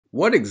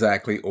What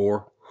exactly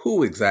or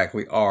who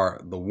exactly are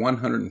the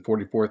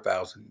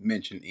 144,000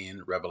 mentioned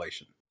in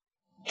Revelation?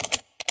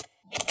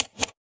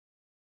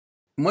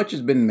 Much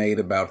has been made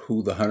about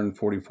who the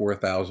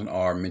 144,000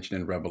 are mentioned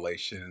in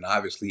Revelation. And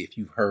obviously, if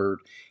you've heard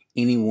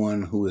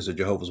anyone who is a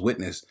Jehovah's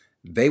Witness,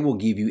 they will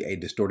give you a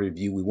distorted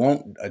view. We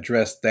won't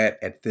address that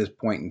at this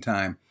point in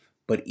time.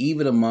 But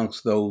even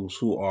amongst those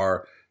who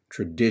are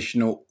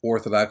traditional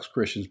Orthodox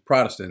Christians,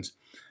 Protestants,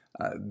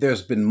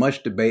 there's been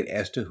much debate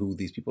as to who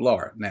these people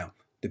are. Now,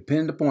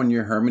 depending upon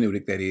your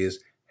hermeneutic, that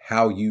is,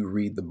 how you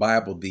read the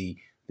Bible, the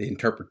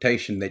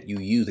interpretation that you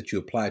use, that you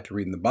apply to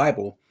reading the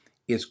Bible,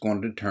 it's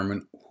going to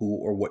determine who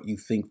or what you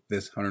think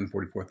this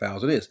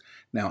 144,000 is.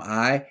 Now,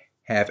 I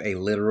have a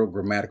literal,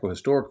 grammatical,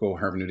 historical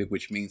hermeneutic,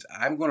 which means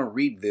I'm going to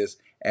read this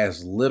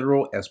as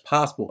literal as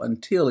possible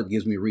until it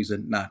gives me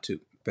reason not to.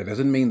 That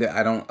doesn't mean that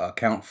I don't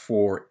account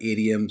for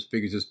idioms,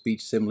 figures of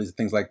speech, similes,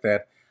 things like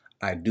that.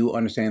 I do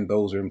understand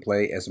those are in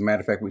play. As a matter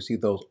of fact, we see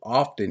those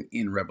often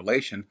in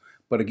Revelation.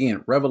 But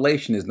again,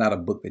 Revelation is not a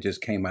book that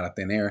just came out of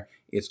thin air.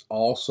 It's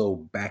also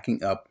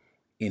backing up,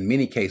 in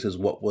many cases,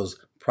 what was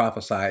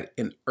prophesied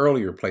in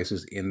earlier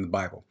places in the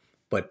Bible.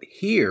 But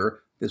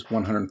here, this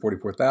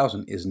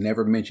 144,000 is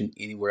never mentioned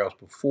anywhere else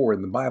before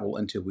in the Bible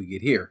until we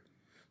get here.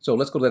 So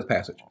let's go to that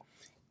passage.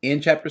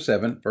 In chapter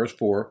 7, verse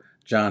 4,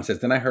 John says,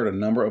 "Then I heard a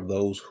number of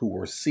those who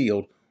were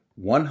sealed,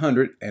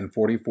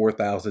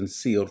 144,000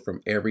 sealed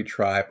from every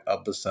tribe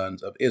of the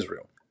sons of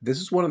Israel." This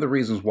is one of the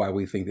reasons why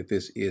we think that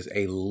this is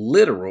a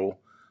literal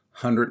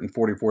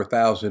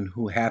 144,000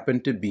 who happen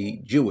to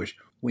be Jewish.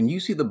 When you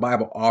see the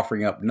Bible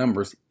offering up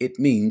numbers, it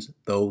means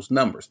those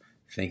numbers.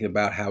 Think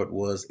about how it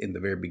was in the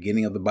very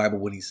beginning of the Bible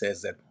when he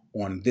says that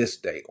on this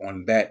day,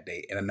 on that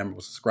day, and a number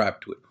was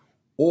ascribed to it.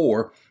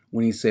 Or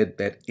when he said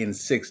that in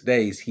 6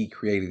 days he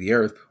created the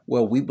earth,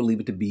 well, we believe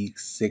it to be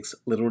 6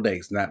 literal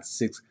days, not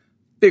 6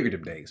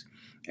 figurative days.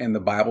 And the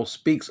Bible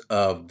speaks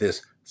of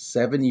this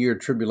 7-year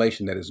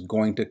tribulation that is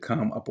going to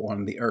come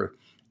upon the earth.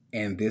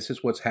 And this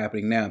is what's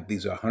happening now.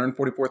 These are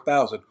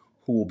 144,000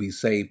 who will be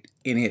saved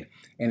in it.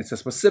 And it's a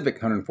specific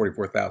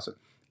 144,000.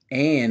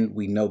 And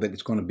we know that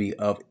it's going to be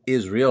of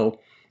Israel.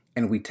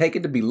 And we take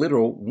it to be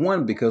literal,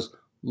 one, because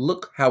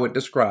look how it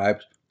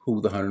describes who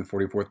the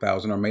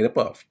 144,000 are made up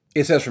of.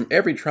 It says, "From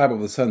every tribe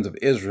of the sons of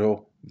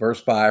Israel,"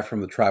 verse 5,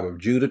 "from the tribe of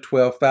Judah,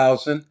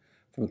 12,000,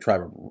 from the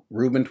tribe of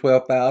Reuben,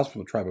 12,000,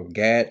 from the tribe of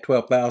Gad,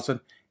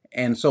 12,000,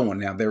 and so on."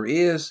 Now, there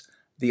is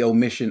the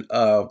omission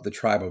of the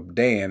tribe of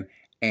Dan,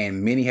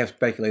 and many have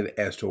speculated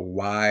as to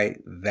why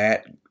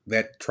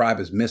that tribe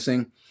is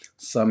missing.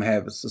 Some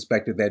have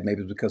suspected that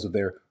maybe it's because of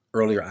their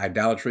earlier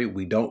idolatry.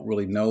 We don't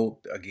really know.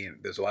 Again,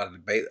 there's a lot of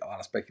debate, a lot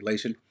of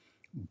speculation,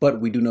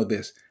 but we do know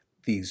this.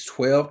 These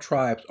 12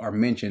 tribes are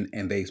mentioned,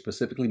 and they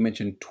specifically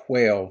mention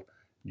 12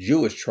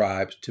 Jewish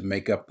tribes to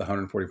make up the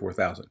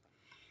 144,000.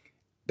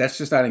 That's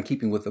just not in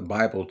keeping with the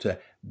Bible to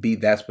be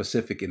that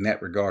specific in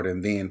that regard,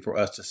 and then for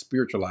us to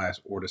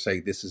spiritualize or to say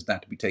this is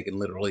not to be taken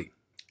literally.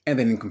 And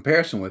then in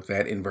comparison with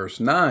that, in verse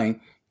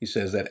 9, he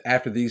says that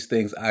after these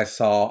things I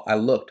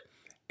looked,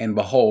 and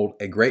behold,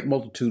 a great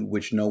multitude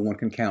which no one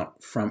can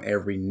count, from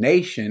every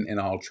nation and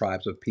all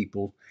tribes of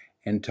people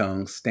and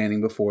tongues,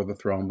 standing before the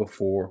throne,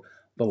 before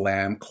the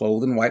Lamb,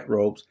 clothed in white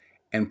robes,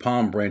 and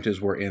palm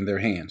branches were in their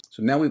hands.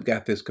 So now we've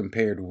got this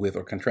compared with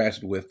or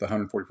contrasted with the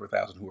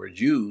 144,000 who are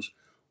Jews,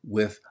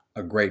 with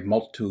a great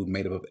multitude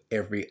made up of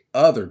every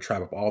other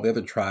tribe, of all the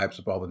other tribes,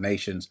 of all the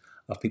nations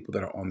of people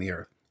that are on the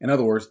earth. In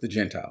other words, the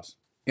Gentiles.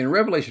 In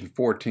Revelation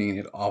 14,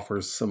 it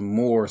offers some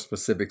more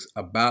specifics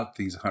about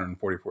these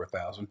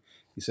 144,000.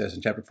 He says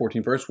in chapter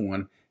 14, verse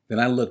 1, "Then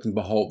I looked, and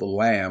behold, the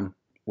Lamb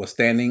was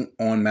standing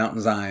on Mount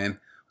Zion,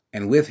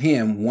 and with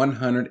him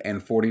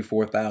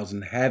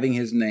 144,000, having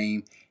his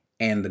name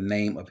and the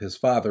name of his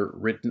Father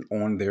written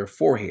on their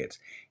foreheads.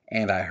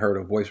 And I heard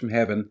a voice from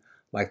heaven,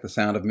 like the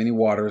sound of many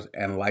waters,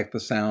 and like the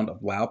sound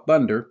of loud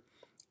thunder.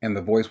 And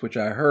the voice which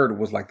I heard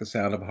was like the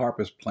sound of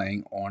harpists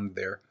playing on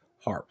their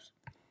harps."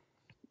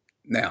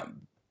 Now,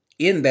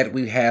 in that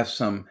we have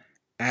some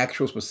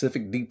actual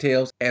specific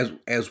details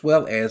as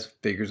well as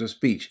figures of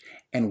speech.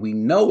 And we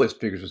know it's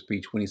figures of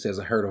speech when he says,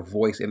 "I heard a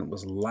voice and it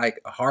was like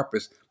a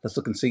harpist." Let's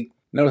look and see.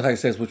 Notice how he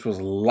says, which was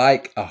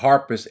like a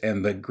harpist,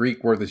 and the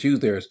Greek word that's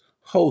used there is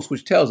host,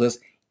 which tells us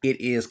it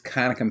is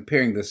kind of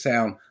comparing the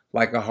sound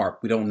like a harp.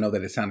 We don't know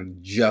that it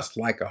sounded just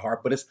like a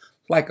harp, but it's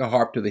like a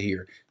harp to the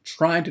ear.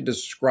 Trying to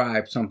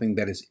describe something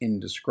that is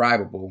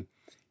indescribable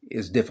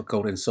is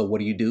difficult. And so what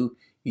do?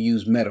 You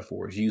use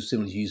metaphors, you use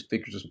symbols, you use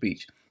figures of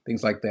speech,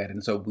 things like that.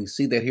 And so we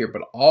see that here,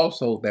 but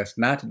also that's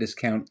not to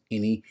discount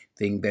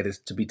anything that is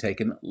to be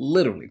taken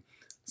literally,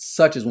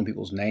 such as when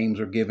people's names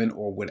are given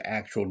or when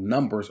actual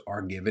numbers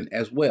are given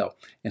as well.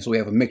 And so we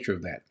have a mixture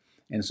of that.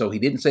 And so he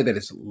didn't say that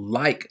it's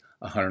like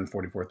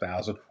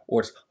 144,000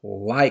 or it's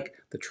like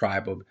the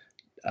tribe of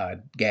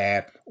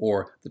Gad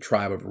or the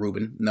tribe of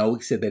Reuben. No,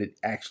 he said that it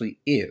actually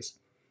is.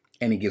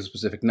 And he gives a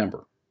specific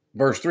number.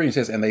 Verse 3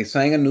 says, "And they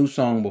sang a new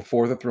song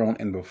before the throne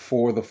and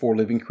before the 4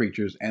 living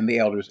creatures and the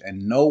elders,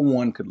 and no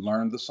one could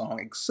learn the song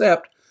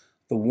except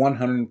the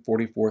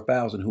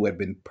 144,000 who had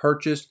been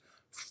purchased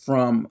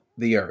from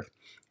the earth.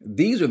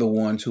 These are the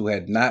ones who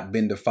had not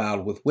been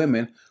defiled with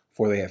women,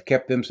 for they have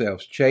kept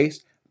themselves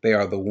chaste. They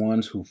are the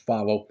ones who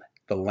follow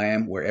the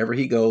Lamb wherever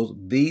he goes.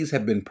 These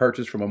have been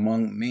purchased from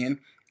among men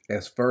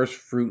as first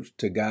fruits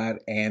to God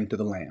and to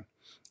the Lamb.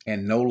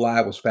 And no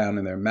lie was found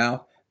in their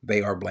mouth.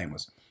 They are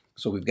blameless.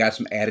 So we've got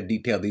some added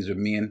detail. These are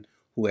men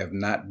who have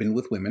not been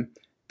with women.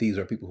 These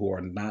are people who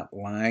are not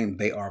lying.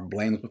 They are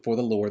blameless before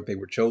the Lord. They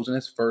were chosen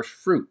as first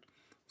fruit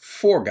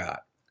for God.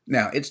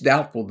 Now, it's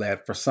doubtful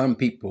that for some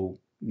people,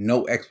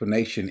 no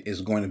explanation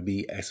is going to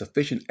be a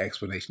sufficient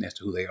explanation as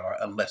to who they are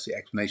unless the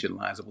explanation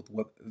lines up with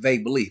what they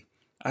believe.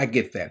 I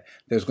get that.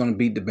 There's going to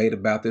be debate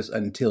about this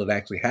until it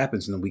actually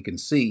happens and then we can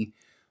see.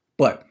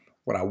 But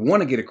what I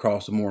want to get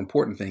across, the more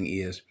important thing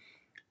is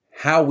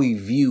how we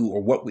view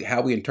or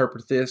how we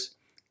interpret this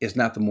is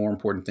not the more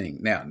important thing.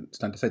 Now,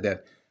 it's not to say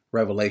that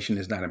revelation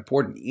is not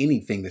important.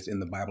 Anything that's in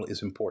the Bible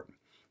is important.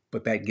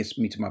 But that gets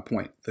me to my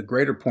point. The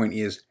greater point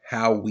is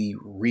how we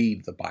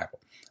read the Bible.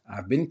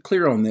 I've been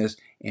clear on this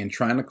and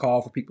trying to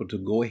call for people to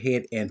go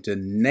ahead and to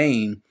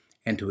name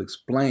and to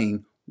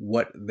explain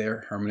what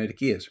their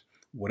hermeneutic is.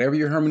 Whatever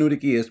your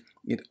hermeneutic is,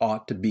 it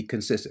ought to be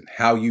consistent.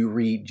 How you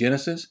read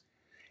Genesis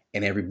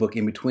and every book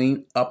in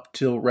between up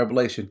till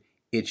Revelation,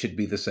 it should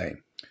be the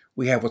same.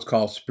 We have what's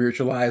called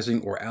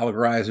spiritualizing or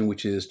allegorizing,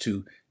 which is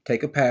to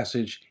take a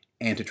passage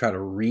and to try to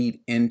read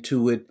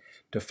into it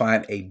to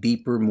find a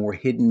deeper, more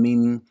hidden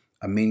meaning,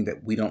 a meaning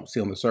that we don't see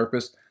on the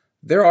surface.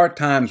 There are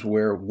times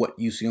where what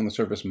you see on the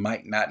surface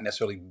might not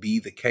necessarily be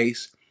the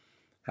case.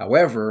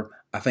 However,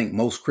 I think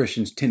most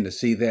Christians tend to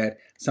see that.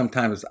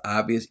 Sometimes it's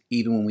obvious,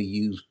 even when we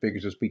use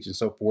figures of speech and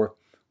so forth,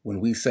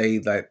 when we say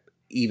that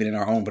even in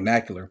our own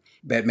vernacular,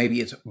 that maybe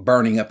it's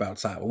burning up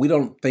outside. Well, we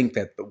don't think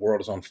that the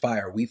world is on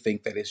fire. We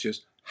think that it's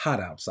just hot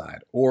outside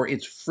or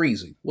it's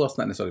freezing. Well, it's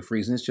not necessarily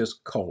freezing. It's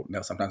just cold.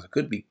 Now, sometimes it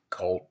could be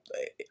cold.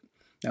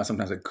 Now,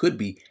 sometimes it could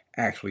be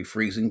actually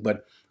freezing,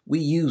 but we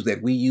use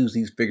that. We use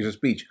these figures of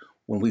speech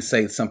when we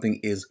say something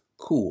is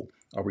cool.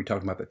 Are we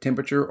talking about the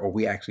temperature or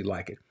we actually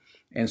like it?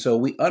 And so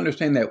we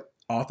understand that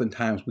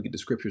oftentimes we get to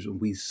scriptures when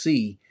we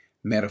see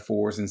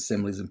metaphors and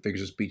similes and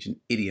figures of speech and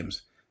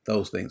idioms,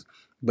 those things.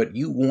 But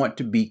you want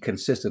to be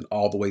consistent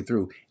all the way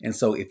through. And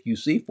so if you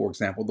see, for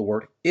example, the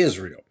word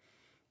Israel,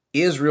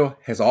 Israel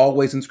has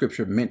always in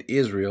scripture meant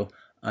Israel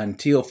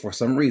until for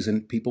some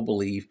reason people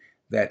believe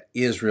that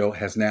Israel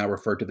has now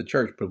referred to the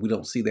church, but we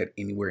don't see that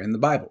anywhere in the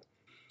Bible.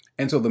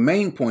 And so the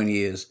main point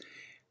is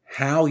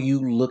how you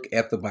look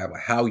at the Bible,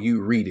 how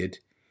you read it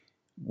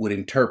would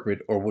interpret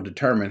or will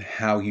determine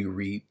how you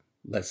read,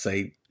 let's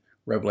say,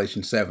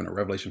 Revelation 7 or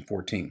Revelation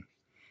 14.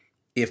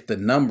 If the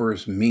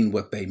numbers mean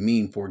what they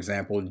mean, for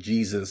example,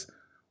 Jesus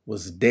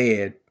was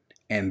dead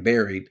and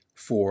buried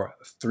for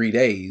 3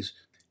 days,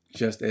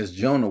 just as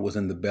Jonah was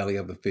in the belly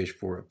of the fish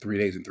for 3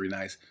 days and 3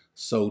 nights,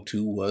 so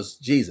too was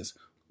Jesus.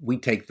 We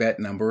take that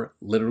number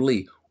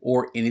literally,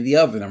 or any of the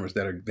other numbers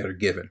that are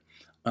given,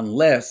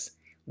 unless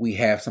we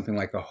have something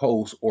like a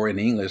host, or in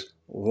English,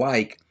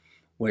 like,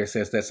 where it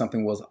says that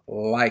something was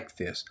like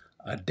this.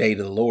 A day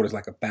to the Lord is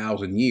like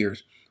 1,000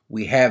 years.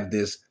 We have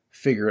this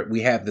figure,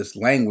 we have this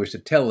language to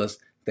tell us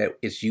that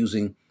it's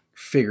using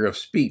figure of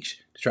speech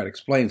to try to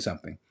explain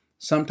something.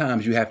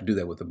 Sometimes you have to do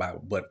that with the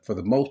Bible, but for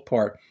the most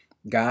part,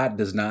 God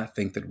does not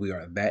think that we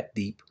are that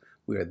deep,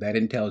 we are that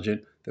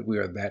intelligent, that we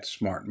are that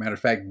smart. Matter of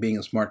fact, being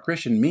a smart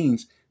Christian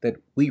means that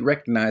we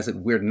recognize that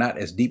we're not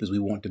as deep as we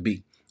want to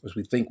be, as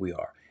we think we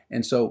are.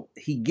 And so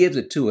he gives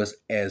it to us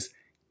as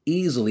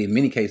easily, in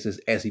many cases,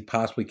 as he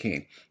possibly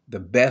can.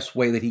 The best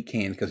way that he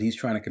can, because he's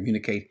trying to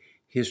communicate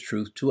his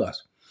truth to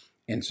us.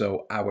 And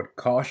so I would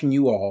caution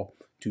you all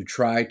to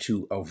try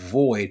to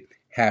avoid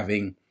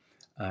having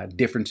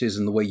differences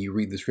in the way you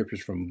read the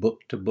scriptures from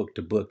book to book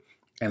to book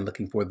and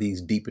looking for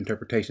these deep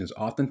interpretations.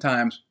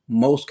 Oftentimes,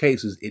 most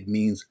cases, it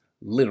means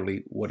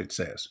literally what it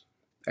says.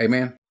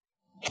 Amen.